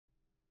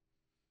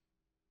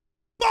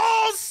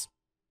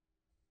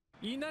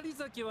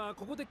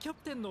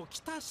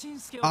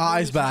Ah,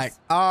 he's back.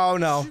 Oh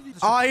no.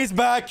 Oh, he's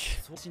back.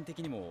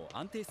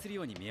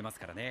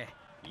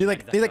 They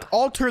like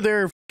alter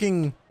their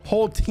fucking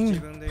whole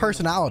team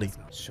personality.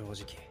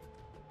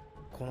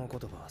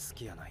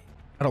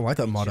 I don't like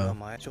that motto.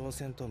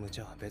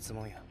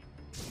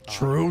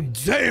 True.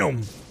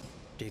 Damn.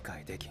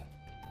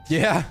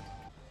 Yeah.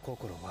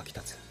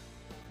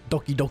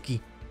 Doki doki.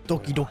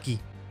 Doki doki.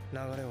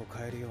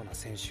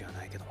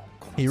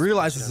 He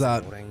realizes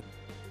that.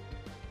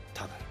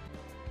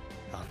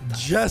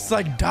 Just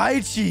like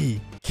Daichi.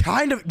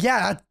 Kind of.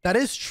 Yeah, that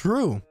is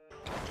true.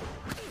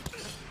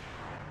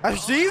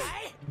 Steve.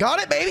 Got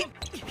it, baby.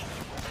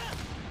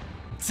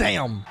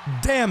 Damn.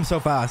 Damn, so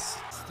fast.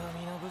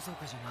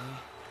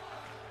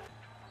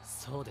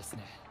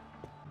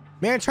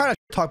 Man, try to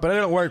talk, but it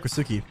didn't work with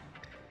Suki.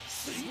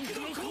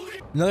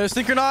 Another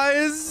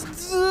synchronized.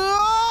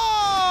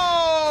 Oh!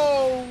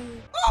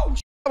 Oh,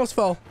 almost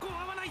fell.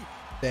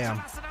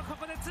 Damn.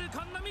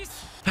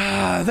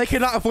 They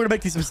cannot afford to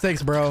make these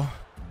mistakes, bro.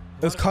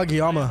 It was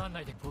Kageyama.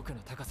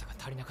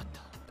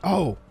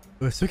 Oh,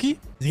 it was Suki?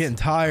 He's getting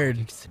tired.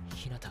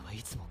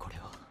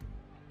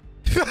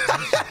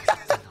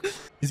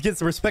 He's getting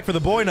some respect for the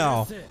boy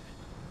now.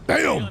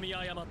 Damn!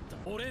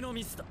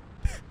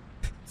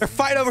 They're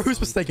fighting over whose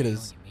mistake it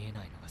is.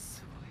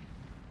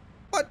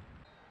 What?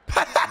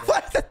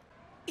 What?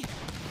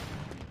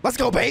 Let's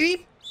go,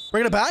 baby.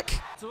 Bring it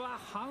back.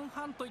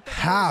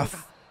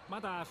 Half.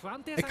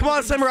 Hey, come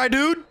on, samurai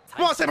dude.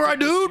 Come on, samurai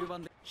dude.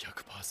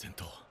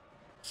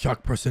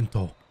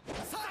 100%.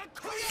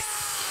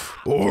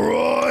 All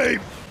right.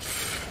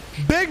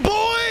 Big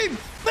boy.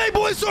 Big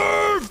boy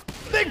serve.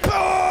 Big boy.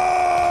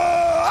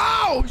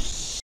 Oh,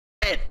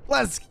 shit.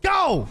 Let's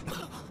go.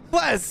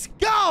 Let's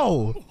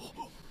go.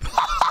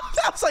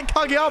 That was like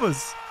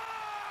Kageyama's.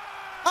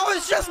 I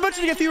was just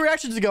mentioning a few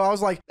reactions ago. I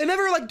was like, they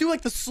never like do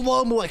like the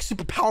slow-mo, like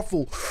super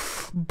powerful.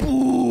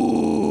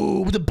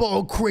 Boo! With the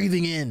ball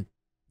craving in.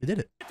 They did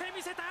it.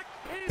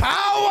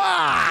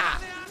 Power!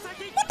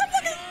 What the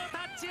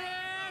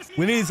fuck?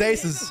 We need these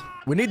aces.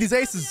 We need these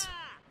aces.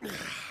 Even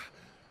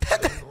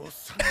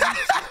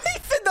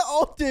the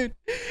old dude.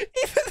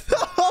 Even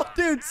the old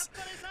dudes.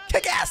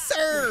 Kick-ass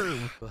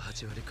serve.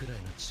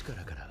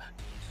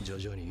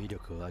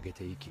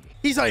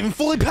 He's not even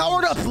fully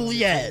powered up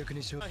yet.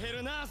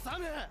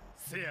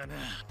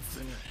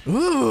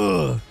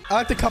 Ooh, I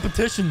like the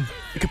competition,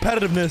 the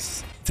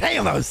competitiveness.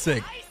 Damn, that was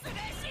sick.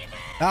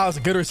 That was a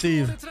good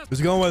receive. Who's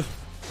he going with?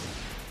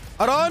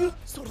 Aron?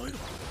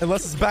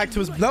 Unless it's back to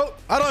his... No,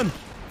 Aron.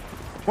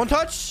 One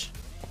touch.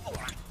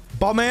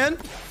 Ball man.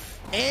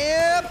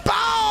 And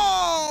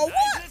ball!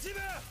 What?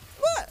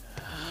 What?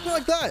 Not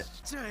like that.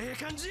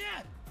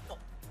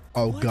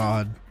 Oh,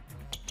 God.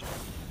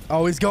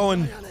 Oh, he's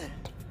going.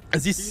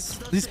 Is he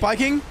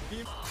spiking?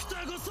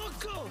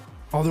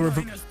 Oh,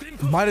 the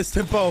minus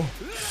tempo.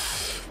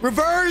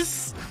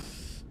 Reverse.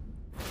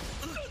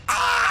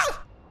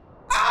 Ah!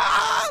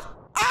 Ah!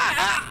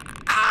 Ah!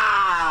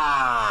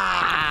 Ah!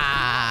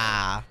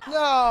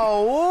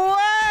 No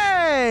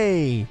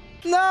way!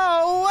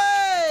 No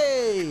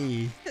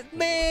way!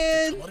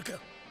 Man.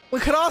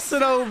 When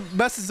Karasuno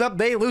messes up,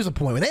 they lose a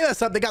point. When they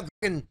mess up, they got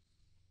fucking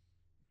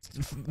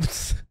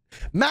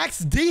max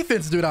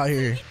defense dude out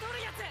here.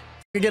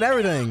 You get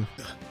everything.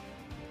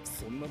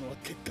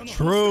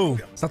 True.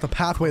 It's not the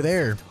pathway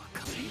there.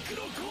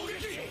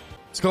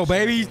 Let's go,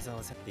 baby.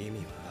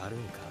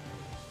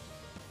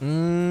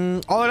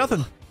 All or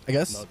nothing, I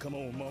guess.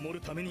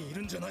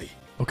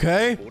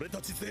 Okay.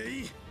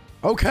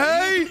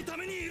 Okay.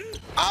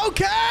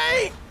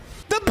 Okay.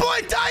 The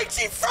boy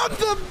Daichi from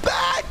the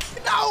back.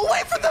 No,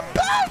 away from the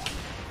back.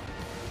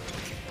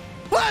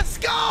 Let's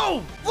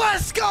go.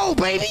 Let's go,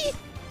 baby.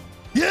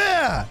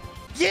 Yeah.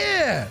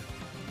 Yeah.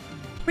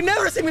 We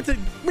never seem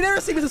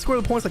to score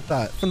the points like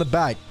that from the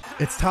back.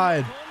 It's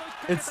tied.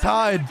 It's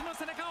tied.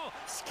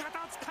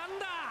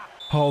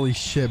 Holy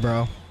shit,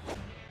 bro.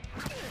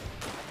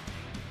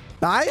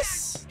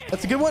 Nice.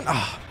 That's a good one.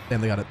 Ah, oh,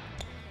 damn, they got it.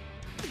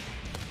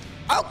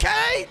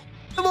 Okay.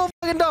 A little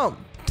fucking dump.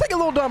 Take a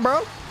little dump,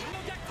 bro.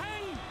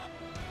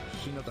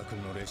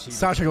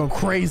 Sasha going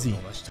crazy.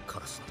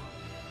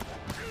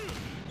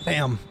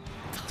 Damn.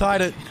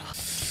 Tied it.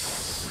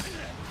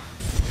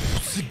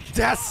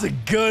 That's a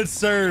good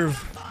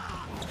serve.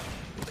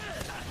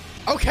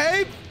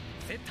 Okay.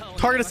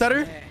 Target a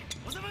setter.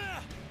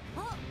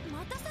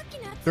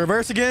 The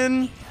reverse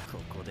again.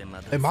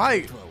 They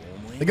might.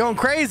 They're going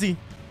crazy.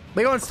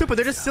 They're going stupid.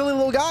 They're just silly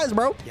little guys,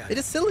 bro. They're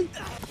just silly.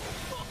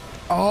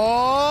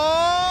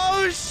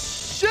 Oh,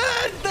 shit.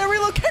 They're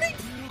relocating.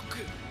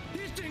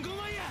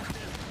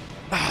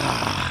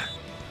 Ah,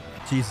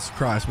 Jesus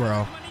Christ,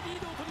 bro.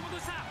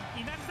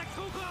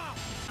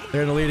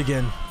 They're in the lead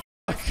again.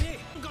 What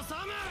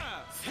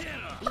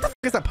the fuck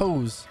is that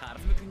pose?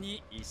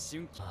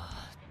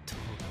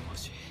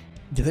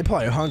 Yeah, they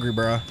probably hungry,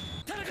 bro.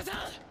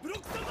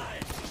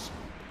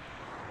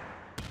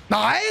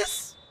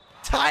 Nice.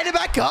 Tied it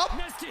back up.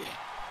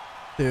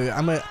 Dude,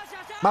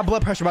 my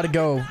blood pressure about to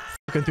go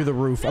fucking through the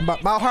roof.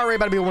 My heart rate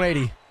about to be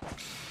 180.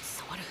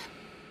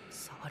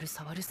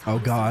 Oh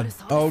god.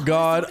 Oh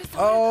god.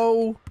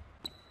 Oh.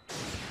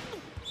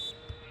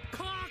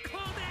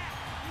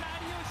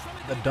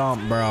 The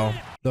dump, bro.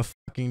 The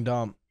fucking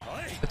dump.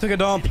 I took a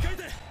dump.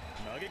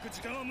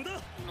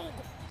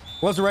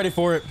 Wasn't ready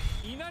for it.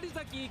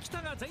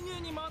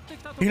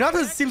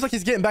 Hinata seems like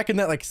he's getting back in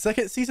that like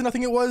second season, I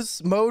think it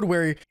was, mode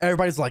where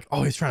everybody's like,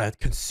 oh, he's trying to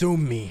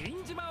consume me.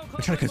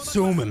 They're trying to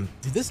consume him.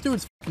 Dude, this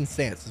dude's fucking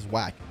stance is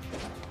whack.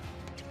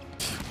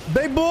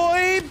 Big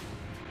boy.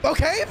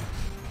 Okay.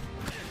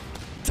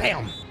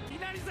 Damn.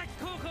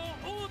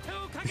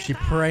 Is she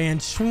praying?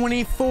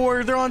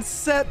 24. They're on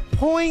set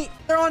point.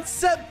 They're on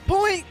set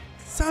point.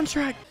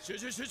 Soundtrack.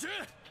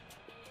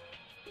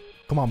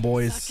 Come on,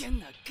 boys.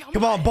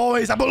 Come on,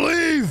 boys. I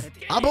believe.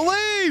 I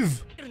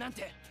believe.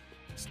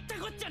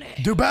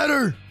 Do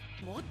better.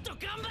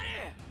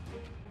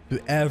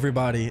 Dude,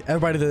 everybody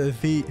to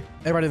defeat.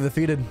 Everybody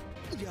defeated.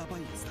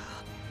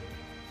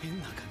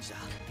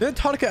 Didn't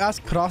Tanaka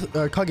ask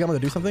Kageyama to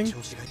do something?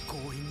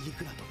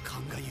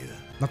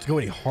 Not to go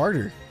any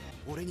harder.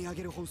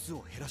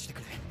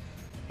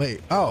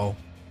 Wait, oh.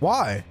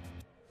 Why?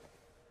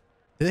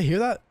 Did they hear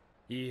that?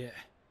 Yeah.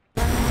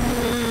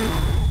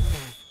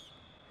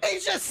 He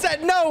just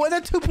said no, and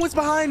they're 2 points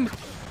behind.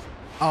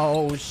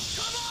 Oh,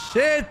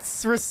 shit.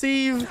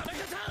 Receive.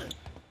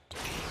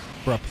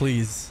 Bruh,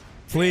 please.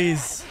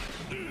 Please.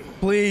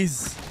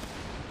 Please.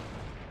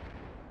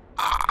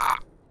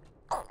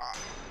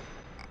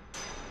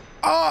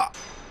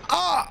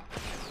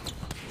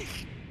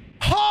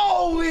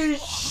 Holy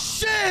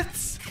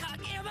shit.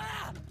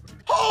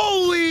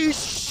 Holy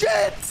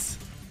shit.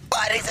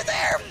 What is it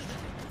there?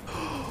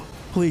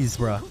 Please,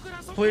 bruh.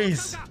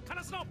 Please.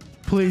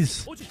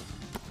 Please.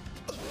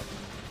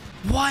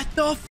 What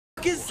the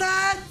fuck is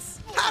that?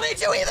 How did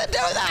you even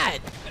do that?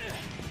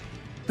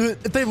 Dude,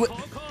 if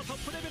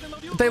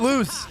they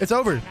lose, it's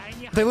over.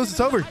 If they lose, it's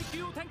over.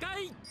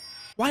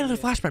 Why another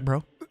flashback,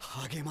 bro?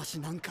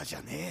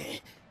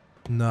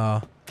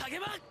 No.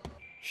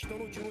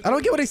 I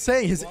don't get what he's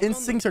saying. His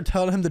instincts are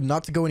telling him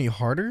not to go any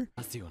harder.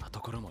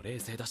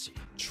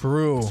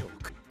 True.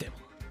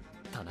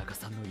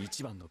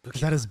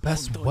 Is that his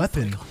best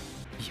weapon?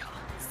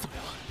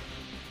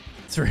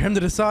 It's for him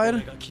to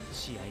decide.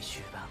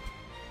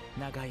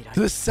 To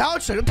the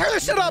soundtrack. Turn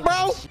this shit up,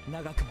 bro.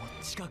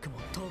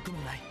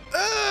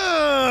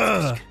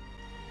 Ugh.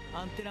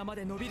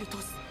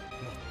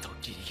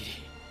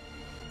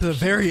 To the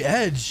very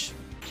edge.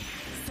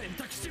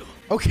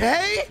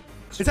 Okay.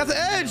 It's at the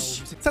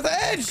edge. It's at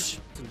the edge.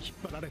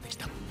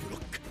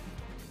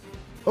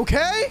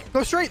 Okay.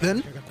 Go straight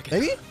then.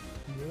 Maybe.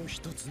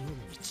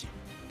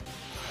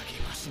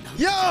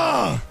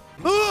 Yeah.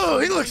 Ooh,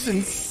 he looks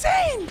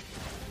insane.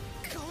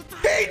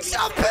 He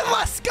jumping.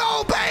 Let's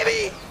go,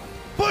 baby.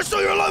 Push to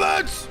your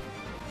limits.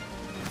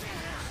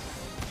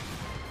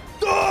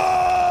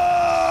 Ah!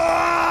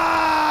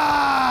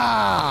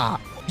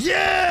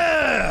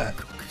 Yeah.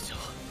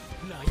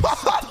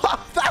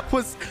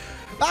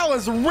 that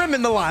was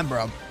rimming the line,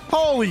 bro.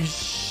 Holy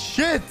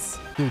shit.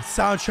 Dude,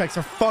 soundtracks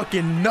are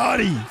fucking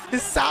nutty.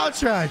 His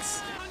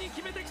soundtracks.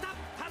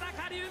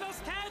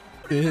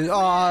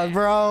 Aw,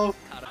 bro.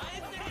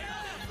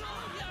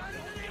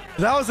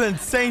 That was an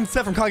insane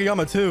set from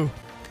Kageyama, too.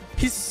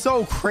 He's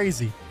so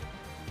crazy.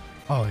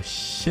 Oh,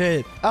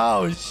 shit.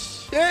 Oh,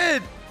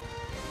 shit.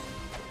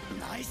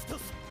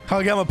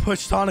 Kageyama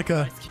pushed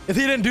Tanaka. If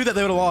he didn't do that,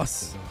 they would have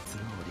lost.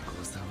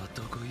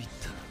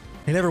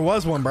 He never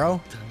was one, bro.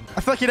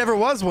 I feel like he never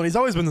was one. He's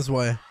always been this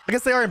way. I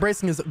guess they are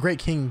embracing his great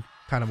king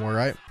kind of more,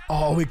 right?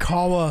 Oh,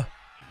 Ikawa.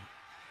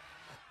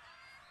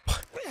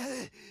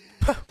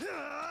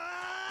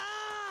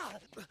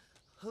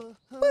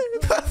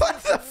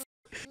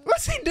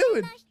 What's he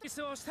doing?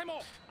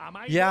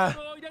 Yeah.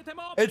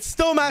 It's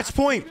still match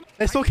point.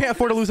 They still can't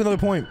afford to lose another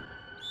point.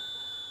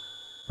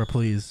 Bro,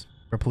 please.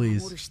 Bro,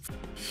 please.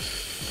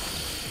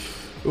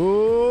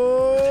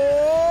 Oh,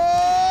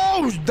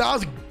 that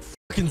was a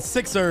fucking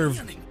sick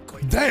serve.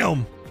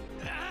 Damn.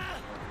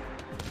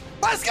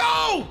 Let's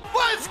go.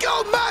 Let's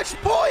go. Match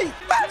point.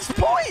 Match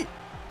point.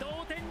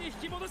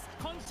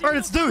 All right,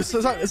 it's deuce.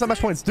 It's not match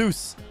point. It's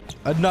deuce.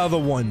 Another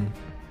one.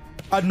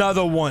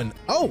 Another one.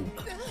 Oh.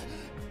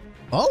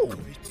 Oh.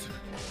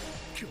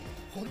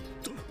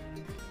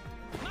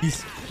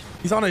 He's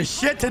on his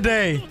shit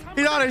today.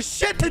 He's on his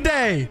shit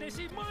today.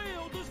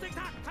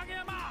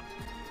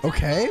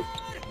 Okay.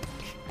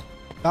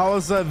 That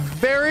was a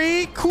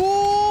very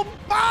cool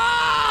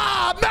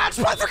match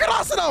point for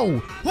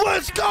Kanasuno.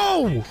 Let's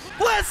go.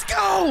 Let's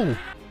go.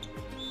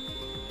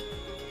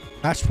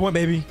 Match point,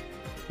 baby.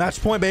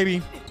 Match point,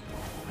 baby.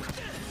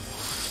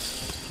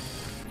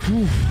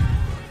 Whew.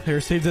 He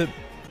received it.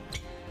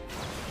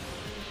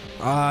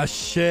 Ah,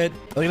 shit.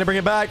 Are they gonna bring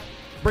it back?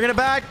 Bringing it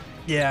back?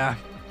 Yeah.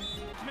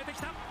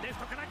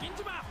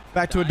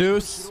 Back to a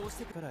deuce.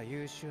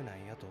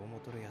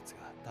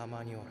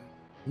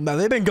 Now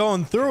they've been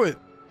going through it.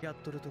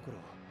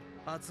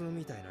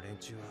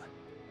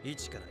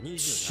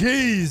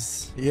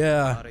 Jeez.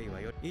 Yeah.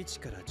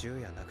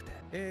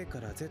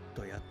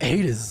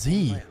 A to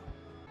Z.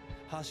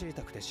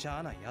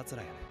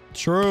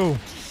 True.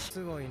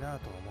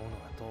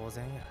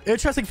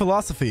 Interesting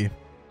philosophy.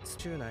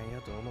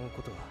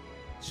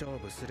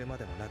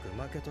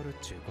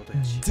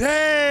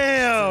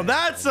 Damn,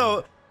 that's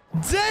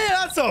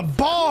a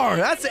bar.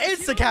 That's an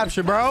instant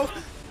capture, bro.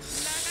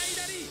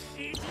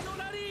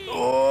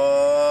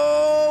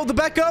 Oh, the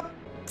backup.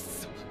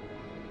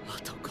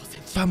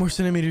 5 more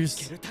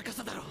centimeters.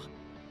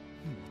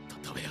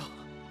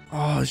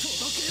 Oh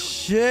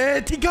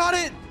shit! He got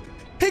it.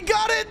 He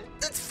got it.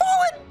 It's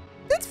falling.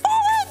 It's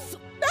falling.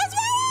 That's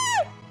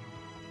falling.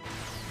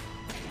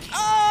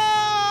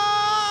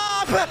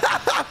 Oh!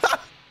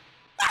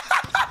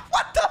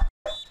 What the?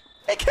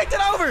 He kicked it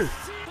over.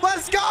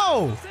 Let's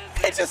go.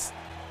 He just.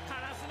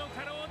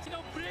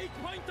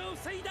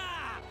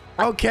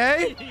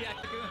 Okay.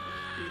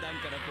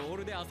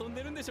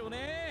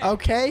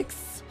 Okay.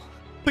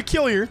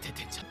 Peculiar.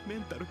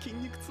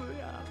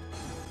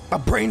 My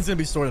brain's gonna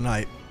be sore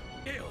tonight.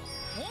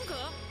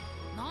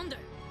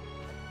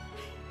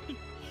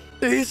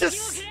 Dude, he's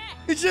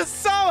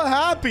just so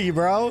happy,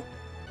 bro.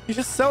 He's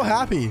just so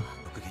happy.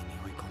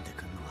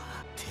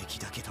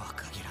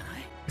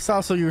 It's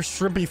also your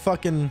shrimpy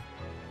fucking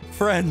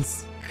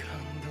friends.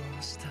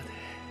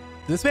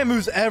 This man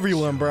moves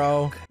everyone,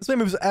 bro. This man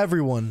moves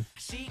everyone.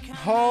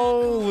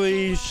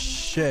 Holy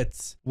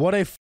shit. What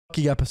a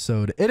fucking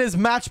episode. It is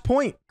match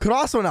point. Could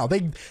also now.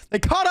 They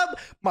caught up.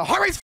 My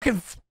heart rate's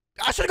fucking...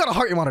 I should have got a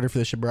heart rate monitor for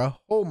this shit, bro.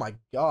 Oh my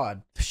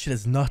god. This shit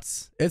is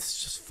nuts.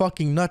 It's just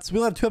fucking nuts. We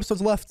only have 2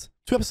 episodes left.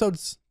 2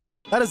 episodes.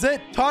 That is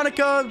it.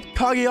 Tonica,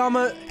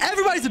 Kageyama.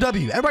 Everybody's a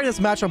W. Everybody that's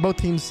matched on both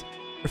teams.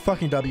 They're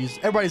fucking W's.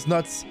 Everybody's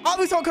nuts.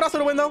 Obviously, someone could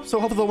also win, though. So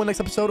hopefully they'll win next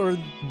episode or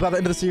by the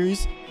end of the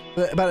series.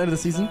 About the end of the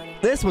season.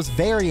 This was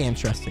very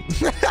interesting.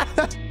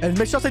 And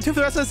make sure to stay tuned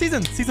for the rest of the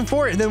season. Season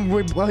 4. And then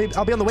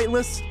I'll be on the waiting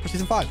list for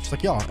season 5. Just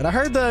like y'all. And I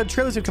heard the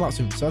trailer's gonna come out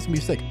soon. So that's gonna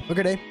be sick. Have a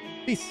great day.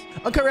 Peace.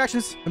 Uncut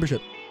reactions.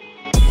 Membership.